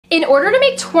In order to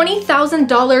make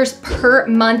 $20,000 per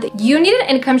month, you need an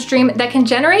income stream that can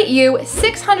generate you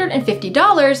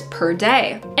 $650 per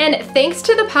day. And thanks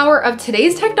to the power of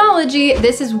today's technology,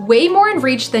 this is way more in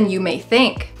reach than you may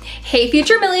think. Hey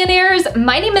future millionaires,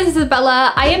 my name is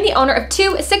Isabella. I am the owner of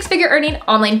 2 six-figure earning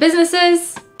online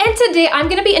businesses. And today I'm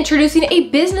gonna be introducing a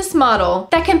business model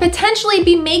that can potentially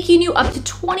be making you up to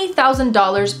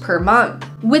 $20,000 per month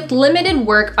with limited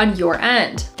work on your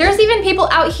end. There's even people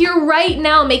out here right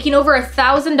now making over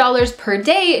 $1,000 per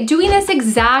day doing this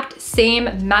exact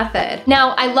same method.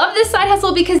 Now, I love this side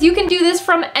hustle because you can do this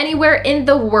from anywhere in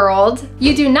the world.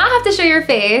 You do not have to show your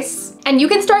face. And you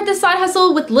can start this side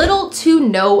hustle with little to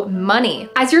no money.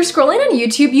 As you're scrolling on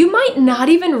YouTube, you might not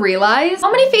even realize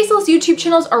how many faceless YouTube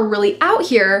channels are really out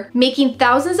here making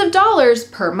thousands of dollars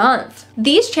per month.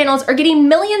 These channels are getting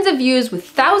millions of views with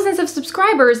thousands of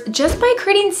subscribers just by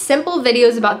creating simple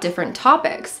videos about different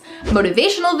topics.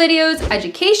 Motivational videos,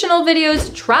 educational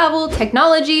videos, travel,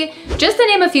 technology, just to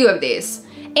name a few of these.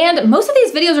 And most of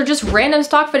these videos are just random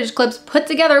stock footage clips put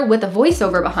together with a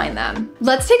voiceover behind them.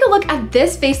 Let's take a look at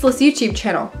this faceless YouTube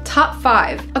channel, top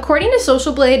 5. According to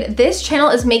Social Blade, this channel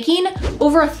is making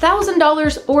over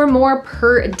 $1,000 or more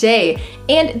per day,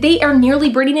 and they are nearly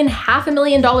bringing in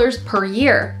 $500,000 per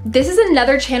year. This is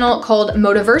another channel called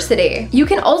Motiversity. You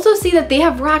can also see that they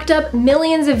have racked up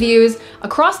millions of views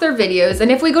across their videos, and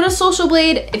if we go to Social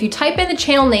Blade, if you type in the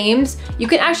channel names, you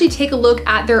can actually take a look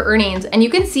at their earnings, and you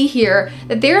can see here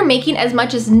that they're making as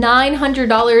much as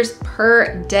 $900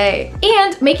 per day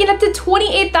and making up to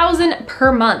 $28,000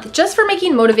 per month just for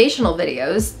making motivational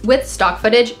videos with stock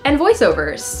footage and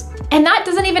voiceovers. And that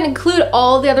doesn't even include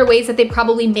all the other ways that they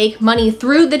probably make money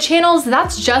through the channels.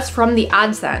 That's just from the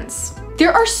AdSense.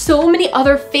 There are so many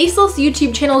other faceless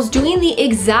YouTube channels doing the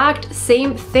exact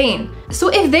same thing. So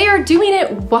if they are doing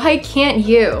it, why can't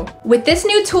you? With this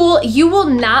new tool, you will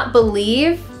not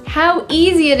believe how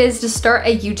easy it is to start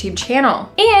a YouTube channel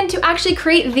and to actually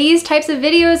create these types of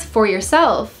videos for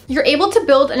yourself. You're able to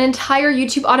build an entire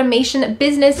YouTube automation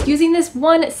business using this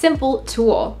one simple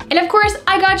tool. And of course,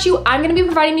 I got you. I'm gonna be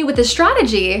providing you with a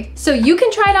strategy so you can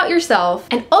try it out yourself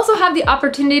and also have the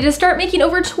opportunity to start making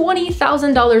over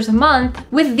 $20,000 a month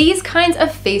with these kinds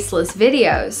of faceless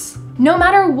videos, no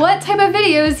matter what type of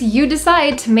videos you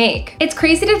decide to make. It's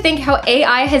crazy to think how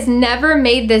AI has never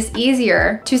made this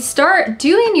easier to start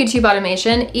doing YouTube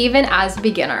automation even as a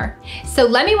beginner. So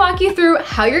let me walk you through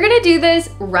how you're gonna do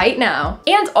this right now.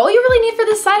 And all you really need for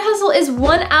this side hustle is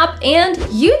one app and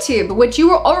YouTube, which you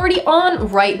are already on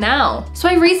right now. So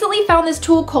I recently found this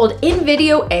tool called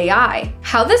InVideo AI.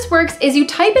 How this works is you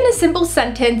type in a simple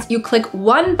sentence, you click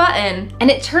one button,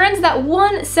 and it turns that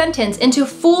one sentence into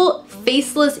full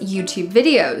faceless YouTube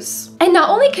videos. And not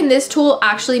only can this tool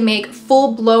actually make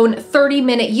full-blown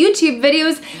 30-minute YouTube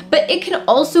videos, but it can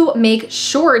also make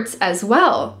shorts as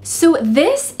well. So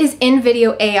this is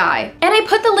InVideo AI, and I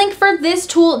put the link for this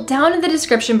tool down in the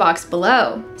description box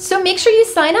below. So make sure you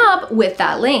sign up with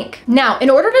that link. Now,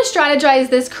 in order to strategize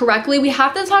this correctly, we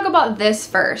have to talk about this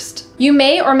first. You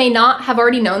may or may not have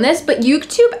already known this, but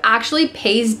YouTube actually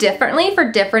pays differently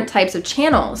for different types of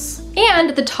channels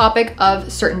and the topic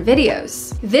of certain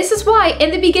videos. This is why in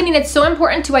the beginning it's so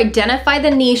important to identify the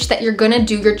niche that you're gonna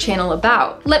do your channel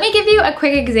about. Let me give you a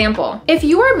quick example. If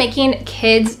you are making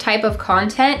kids type of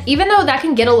content, even though that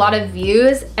can get a lot of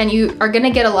views and you are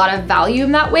gonna get a lot of value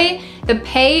in that way, the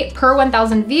pay per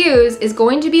 1,000 views is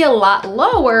going to be a lot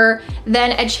lower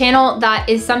than a channel that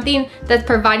is something that's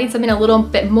providing something a little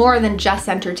bit more than just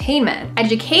entertainment.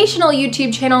 Educational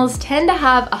YouTube channels tend to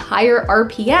have a higher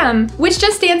RPM, which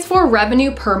just stands for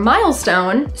revenue per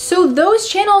milestone. So those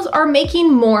channels are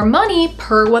making more money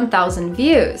per 1,000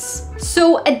 views.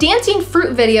 So a dancing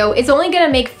fruit video is only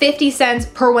gonna make 50 cents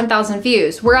per 1,000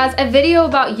 views, whereas a video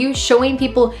about you showing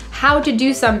people how to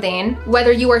do something,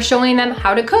 whether you are showing them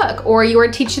how to cook or you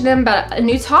are teaching them about a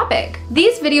new topic,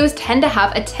 these videos tend to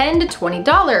have a $10 to $20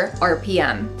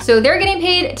 RPM. So they're getting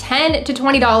paid $10 to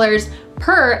 $20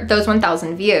 per those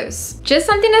 1,000 views. Just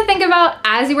something to think about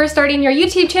as you are starting your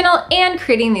YouTube channel and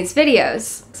creating these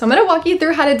videos. So I'm gonna walk you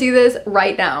through how to do this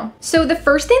right now. So the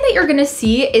first thing that you're gonna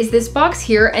see is this box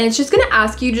here, and it's just gonna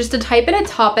ask you just to type in a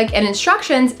topic and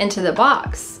instructions into the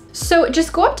box. So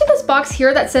just go up to this box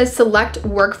here that says select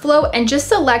workflow and just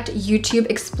select YouTube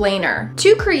explainer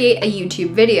to create a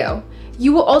YouTube video.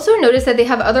 You will also notice that they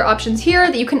have other options here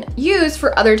that you can use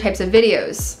for other types of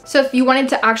videos. So if you wanted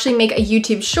to actually make a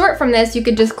YouTube short from this, you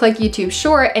could just click YouTube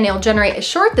short and it'll generate a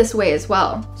short this way as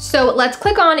well. So let's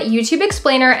click on YouTube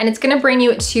Explainer and it's gonna bring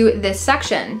you to this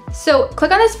section. So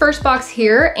click on this first box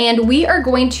here and we are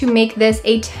going to make this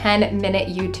a 10-minute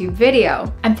YouTube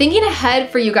video. I'm thinking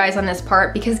ahead for you guys on this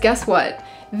part because guess what?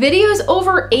 Videos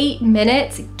over 8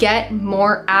 minutes get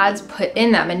more ads put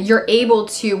in them, and you're able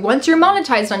to, once you're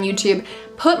monetized on YouTube,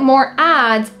 put more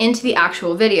ads into the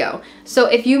actual video. So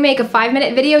if you make a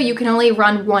 5-minute video, you can only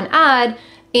run 1 ad,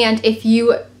 and if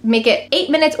you make it 8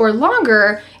 minutes or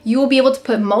longer, you will be able to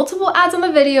put multiple ads on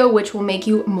the video, which will make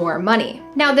you more money.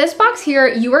 Now this box here,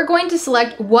 you are going to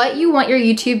select what you want your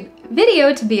YouTube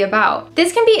video to be about.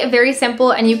 This can be very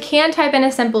simple and you can type in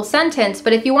a simple sentence,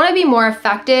 but if you want to be more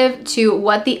effective to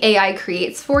what the AI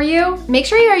creates for you, make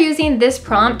sure you are using this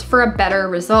prompt for a better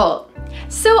result.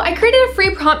 So I created a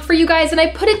free prompt for you guys and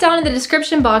I put it down in the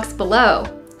description box below.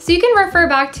 So you can refer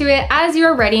back to it as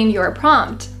you're writing your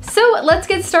prompt. So let's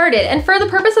get started. And for the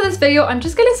purpose of this video, I'm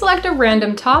just gonna select a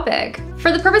random topic.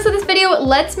 For the purpose of this video,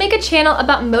 let's make a channel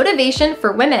about motivation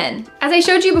for women. As I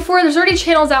showed you before, there's already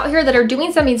channels out here that are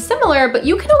doing something similar, but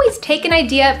you can always take an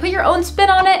idea, put your own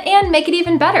spin on it, and make it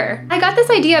even better. I got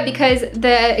this idea because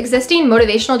the existing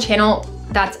motivational channel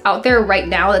that's out there right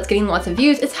now that's getting lots of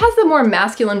views, it has the more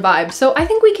masculine vibe. So I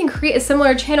think we can create a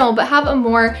similar channel, but have a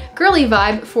more girly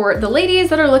vibe for the ladies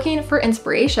that are looking for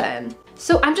inspiration.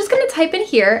 So I'm just gonna type in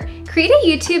here, create a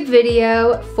YouTube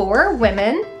video for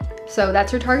women. So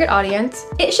that's your target audience.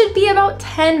 It should be about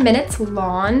 10 minutes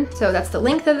long. So that's the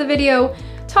length of the video,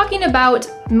 talking about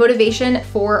motivation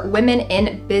for women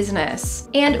in business.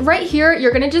 And right here,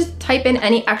 you're gonna just type in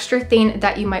any extra thing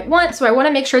that you might want. So I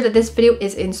wanna make sure that this video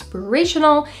is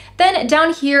inspirational. Then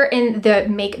down here in the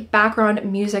make background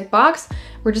music box,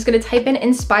 we're just gonna type in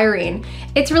inspiring.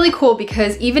 It's really cool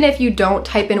because even if you don't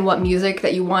type in what music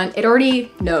that you want, it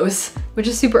already knows, which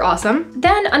is super awesome.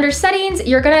 Then under settings,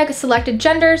 you're gonna select a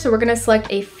gender. So we're gonna select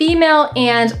a female,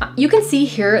 and you can see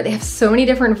here, they have so many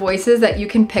different voices that you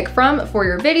can pick from for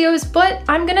your videos, but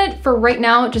I'm gonna, for right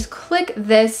now, just click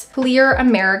this clear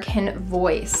American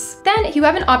voice. Then you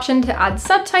have an option to add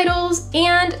subtitles,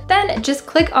 and then just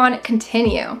click on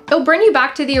continue. It'll bring you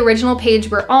back to the original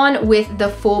page we're on with the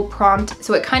full prompt.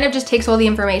 So it kind of just takes all the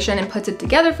information and puts it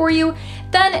together for you.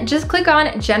 Then just click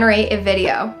on generate a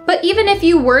video. But even if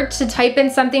you were to type in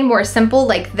something more simple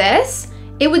like this,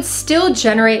 it would still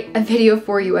generate a video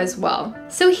for you as well.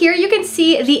 So here you can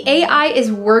see the AI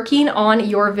is working on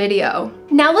your video.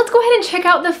 Now let's go ahead and check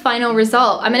out the final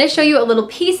result. I'm gonna show you a little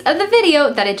piece of the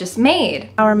video that it just made.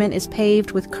 Empowerment is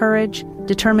paved with courage,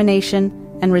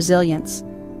 determination, and resilience.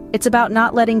 It's about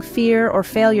not letting fear or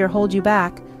failure hold you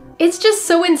back. It's just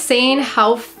so insane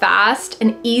how fast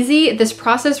and easy this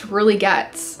process really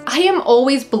gets. I am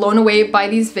always blown away by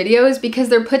these videos because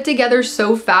they're put together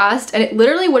so fast, and it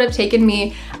literally would have taken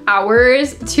me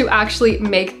hours to actually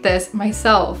make this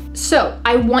myself. So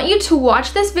I want you to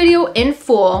watch this video in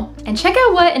full and check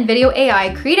out what InVideo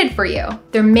AI created for you.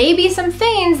 There may be some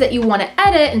things that you want to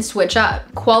edit and switch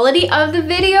up. Quality of the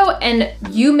video and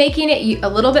you making it a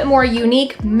little bit more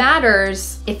unique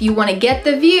matters if you want to get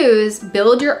the views,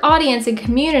 build your audience and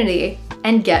community,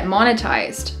 and get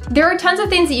monetized. There are tons of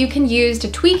things that you can use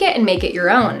to tweak it and make it your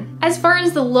own. As far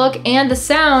as the look and the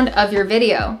sound of your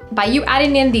video, by you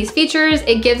adding in these features,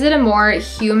 it gives it a more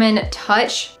human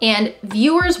touch, and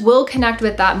viewers will connect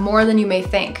with that more than you may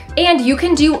think. And you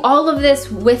can do all of this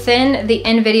within the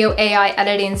InVideo AI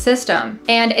editing system.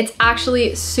 And it's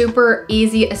actually super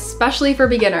easy, especially for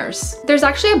beginners. There's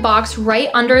actually a box right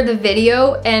under the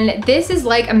video, and this is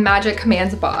like a magic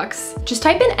commands box. Just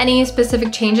type in any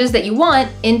specific changes that you want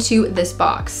into this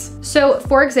box. So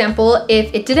for example,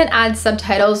 if it didn't add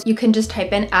subtitles, you can just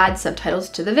type in add subtitles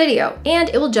to the video and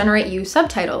it will generate you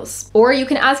subtitles. Or you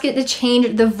can ask it to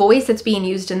change the voice that's being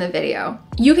used in the video.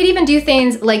 You could even do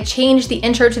things like change the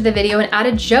intro to the video and add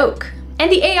a joke.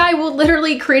 And the AI will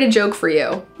literally create a joke for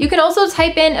you. You can also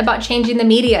type in about changing the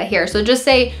media here. So just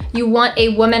say you want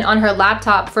a woman on her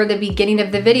laptop for the beginning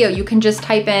of the video. You can just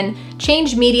type in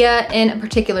change media in a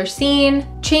particular scene,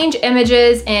 change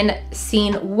images in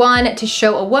scene 1 to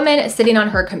show a woman sitting on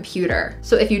her computer.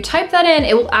 So if you type that in,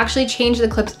 it will actually change the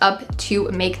clips up to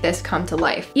make this come to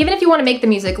life. Even if you want to make the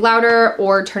music louder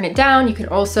or turn it down, you can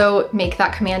also make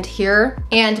that command here.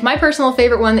 And my personal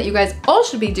favorite one that you guys all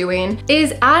should be doing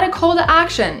is add a call to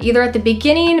action, either at the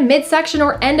beginning, midsection,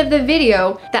 or end of the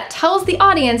video that tells the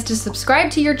audience to subscribe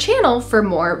to your channel for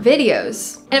more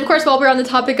videos. And of course, while we're on the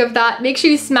topic of that, make sure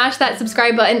you smash that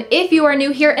subscribe button if you are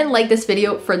new here and like this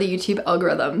video for the YouTube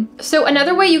algorithm. So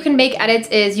another way you can make edits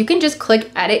is you can just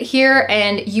click edit here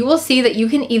and you will see that you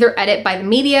can either edit by the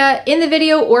media in the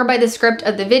video or by the script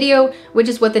of the video, which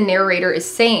is what the narrator is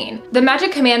saying. The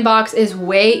magic command box is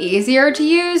way easier to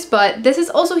use, but this is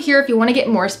also here if you want to get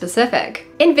more specific.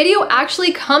 InVideo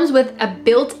actually comes with a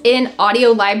built-in audio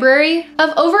library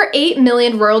of over 8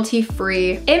 million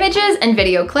royalty-free images and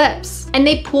video clips. And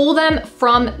they pull them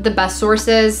from the best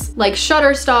sources like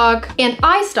Shutterstock and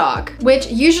iStock, which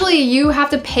usually you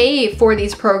have to pay for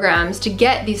these programs to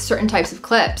get these certain types of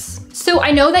clips. So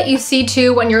I know that you see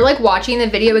too, when you're like watching the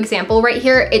video example right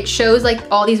here, it shows like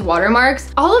all these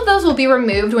watermarks. All of those will be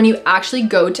removed when you actually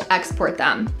go to export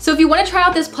them. So if you want to try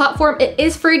out this platform, it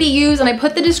is free to use and I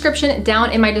put the description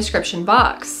down in my description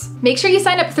box. Make sure you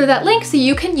sign up through that link so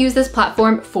you can use this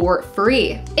platform for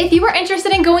free. If you are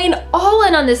interested in going all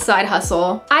in on this side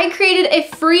hustle, I created a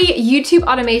free YouTube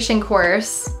automation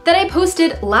course that I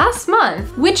posted last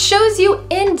month, which shows you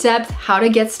in depth how to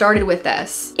get started with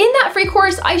this. In that free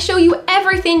course, I show you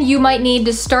everything you might need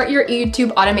to start your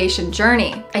YouTube automation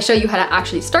journey. I show you how to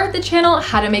actually start the channel,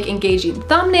 how to make engaging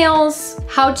thumbnails,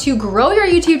 how to grow your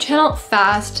YouTube channel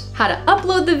fast, how to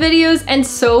upload the videos, and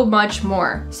so much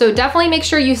more. So definitely make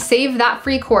sure you save that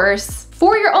free course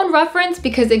for your own reference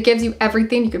because it gives you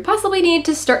everything you could possibly need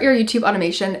to start your YouTube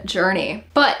automation journey.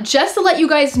 But just to let you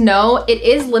guys know, it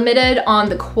is limited on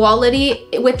the quality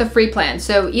with the free plan.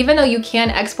 So even though you can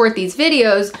export these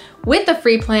videos, with the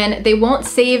free plan, they won't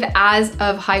save as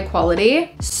of high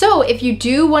quality. So if you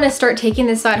do want to start taking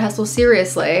this side hustle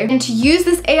seriously and to use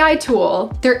this AI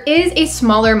tool, there is a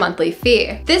smaller monthly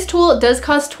fee. This tool does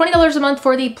cost $20 a month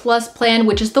for the Plus plan,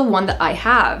 which is the one that I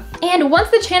have. And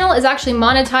once the channel is actually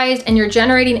monetized and you're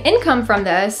generating income from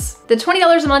this, the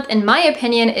 $20 a month, in my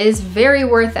opinion, is very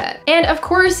worth it. And of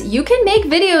course, you can make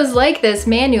videos like this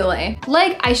manually,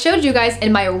 like I showed you guys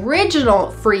in my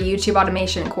original free YouTube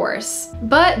automation course.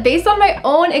 But based on my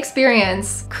own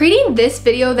experience, creating this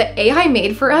video that AI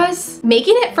made for us,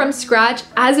 making it from scratch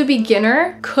as a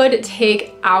beginner could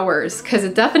take hours, because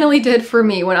it definitely did for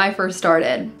me when I first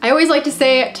started. I always like to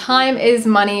say time is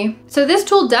money. So this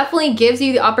tool definitely gives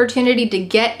you the opportunity to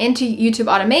get into YouTube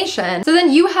automation, so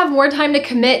then you have more time to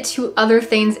commit to other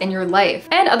things in your life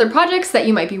and other projects that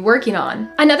you might be working on.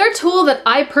 Another tool that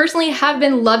I personally have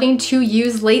been loving to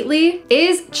use lately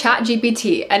is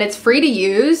ChatGPT, and it's free to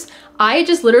use. I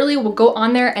just literally will go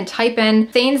on there and type in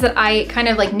things that I kind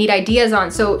of like need ideas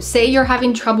on. So say you're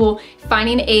having trouble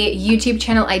finding a YouTube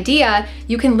channel idea,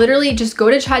 you can literally just go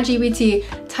to ChatGPT,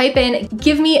 type in,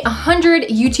 give me 100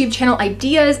 YouTube channel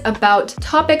ideas about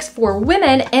topics for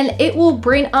women, and it will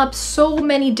bring up so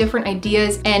many different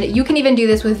ideas. And you can even do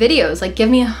this with videos, like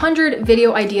give me 100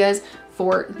 video ideas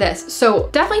for this. So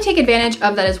definitely take advantage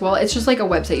of that as well. It's just like a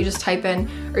website, you just type in,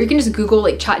 or you can just Google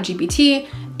like ChatGPT,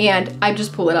 and I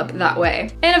just pull it up that way.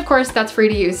 And of course, that's free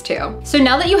to use too. So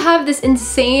now that you have this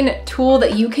insane tool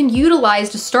that you can utilize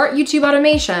to start YouTube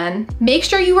automation, make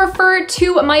sure you refer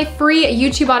to my free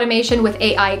YouTube automation with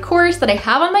AI course that I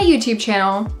have on my YouTube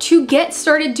channel to get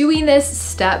started doing this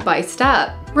step by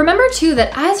step. Remember too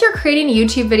that as you're creating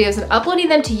YouTube videos and uploading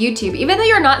them to YouTube, even though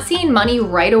you're not seeing money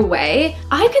right away,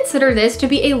 I consider this to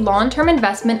be a long-term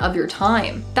investment of your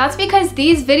time. That's because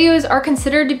these videos are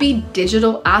considered to be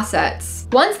digital assets.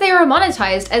 Once they are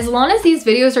monetized, as long as these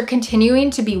videos are continuing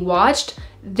to be watched,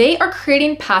 they are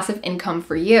creating passive income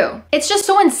for you. It's just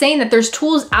so insane that there's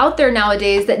tools out there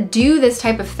nowadays that do this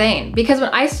type of thing. Because when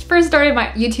I first started my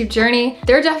YouTube journey,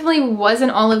 there definitely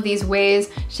wasn't all of these ways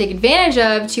to take advantage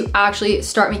of to actually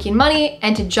start making money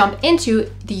and to jump into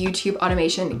the YouTube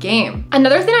automation game.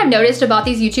 Another thing I've noticed about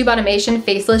these YouTube automation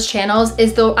faceless channels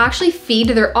is they'll actually feed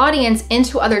their audience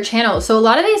into other channels. So a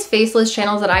lot of these faceless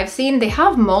channels that I've seen, they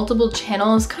have multiple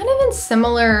channels kind of in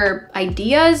similar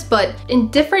ideas, but in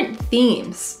different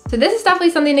themes. So this is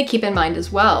definitely something to keep in mind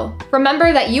as well.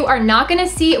 Remember that you are not gonna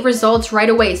see results right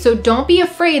away. So don't be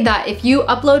afraid that if you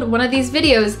upload one of these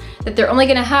videos that they're only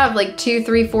gonna have like 2,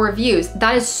 3, 4 views.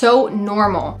 That is so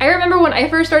normal. I remember when I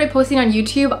first started posting on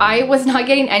YouTube, I was not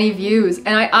getting any views, and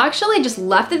I actually just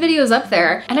left the videos up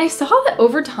there, and I saw that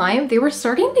over time, they were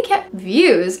starting to get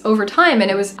views over time,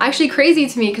 and it was actually crazy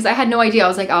to me because I had no idea. I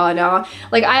was like, oh no,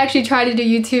 like I actually tried to do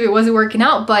YouTube, it wasn't working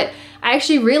out, but I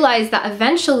actually realized that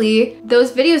eventually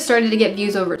those videos started to get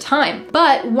views over time.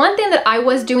 But one thing that I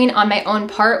was doing on my own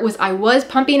part was I was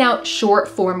pumping out short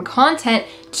form content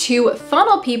to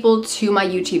funnel people to my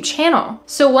YouTube channel.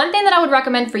 So one thing that I would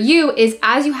recommend for you is,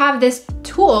 as you have this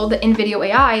tool, the InVideo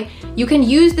AI, you can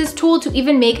use this tool to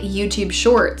even make YouTube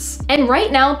shorts. And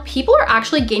right now, people are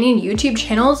actually gaining YouTube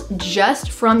channels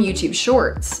just from YouTube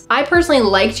shorts. I personally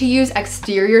like to use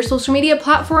exterior social media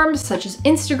platforms such as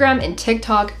Instagram and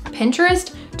TikTok,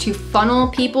 Pinterest to funnel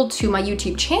people to my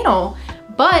YouTube channel.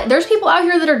 But there's people out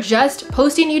here that are just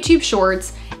posting YouTube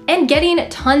shorts and getting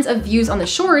tons of views on the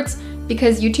shorts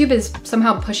because YouTube is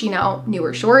somehow pushing out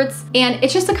newer shorts, and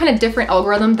it's just a kind of different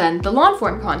algorithm than the long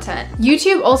form content.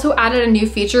 YouTube also added a new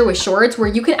feature with shorts where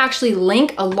you can actually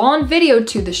link a long video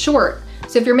to the short.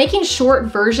 So if you're making short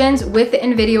versions with the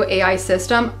InVideo AI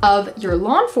system of your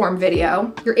long form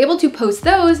video, you're able to post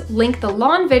those, link the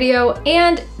long video,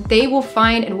 and they will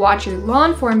find and watch your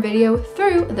long form video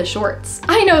through the shorts.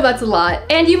 I know that's a lot,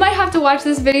 and you might have to watch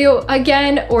this video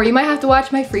again, or you might have to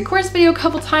watch my free course video a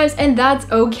couple times, and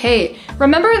that's okay.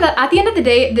 Remember that at the end of the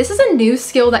day, this is a new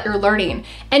skill that you're learning.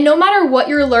 And no matter what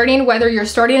you're learning, whether you're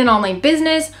starting an online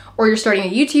business or you're starting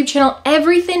a YouTube channel,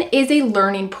 everything is a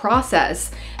learning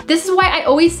process. This is why I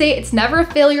always say it's never a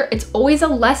failure, it's always a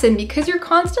lesson, because you're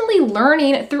constantly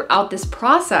learning throughout this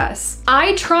process.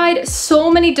 I tried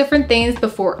so many different things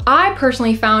before I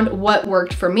personally found what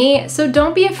worked for me, so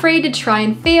don't be afraid to try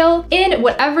and fail in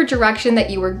whatever direction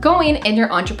that you are going in your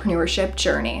entrepreneurship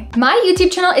journey. My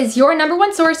YouTube channel is your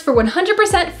 #1 source for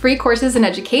 100% free courses and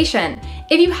education.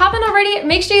 If you haven't already,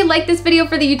 make sure you like this video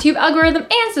for the YouTube algorithm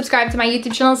and subscribe to my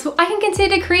YouTube channel so I can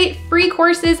continue to create free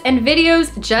courses and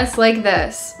videos just like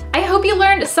this. I hope you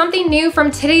learned something new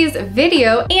from today's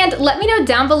video, and let me know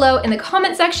down below in the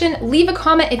comment section. Leave a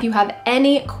comment if you have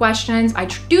any questions. I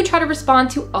do try to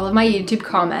respond to all of my YouTube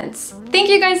comments. Thank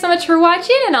you guys so much for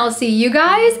watching, and I'll see you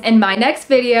guys in my next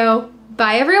video.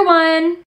 Bye everyone!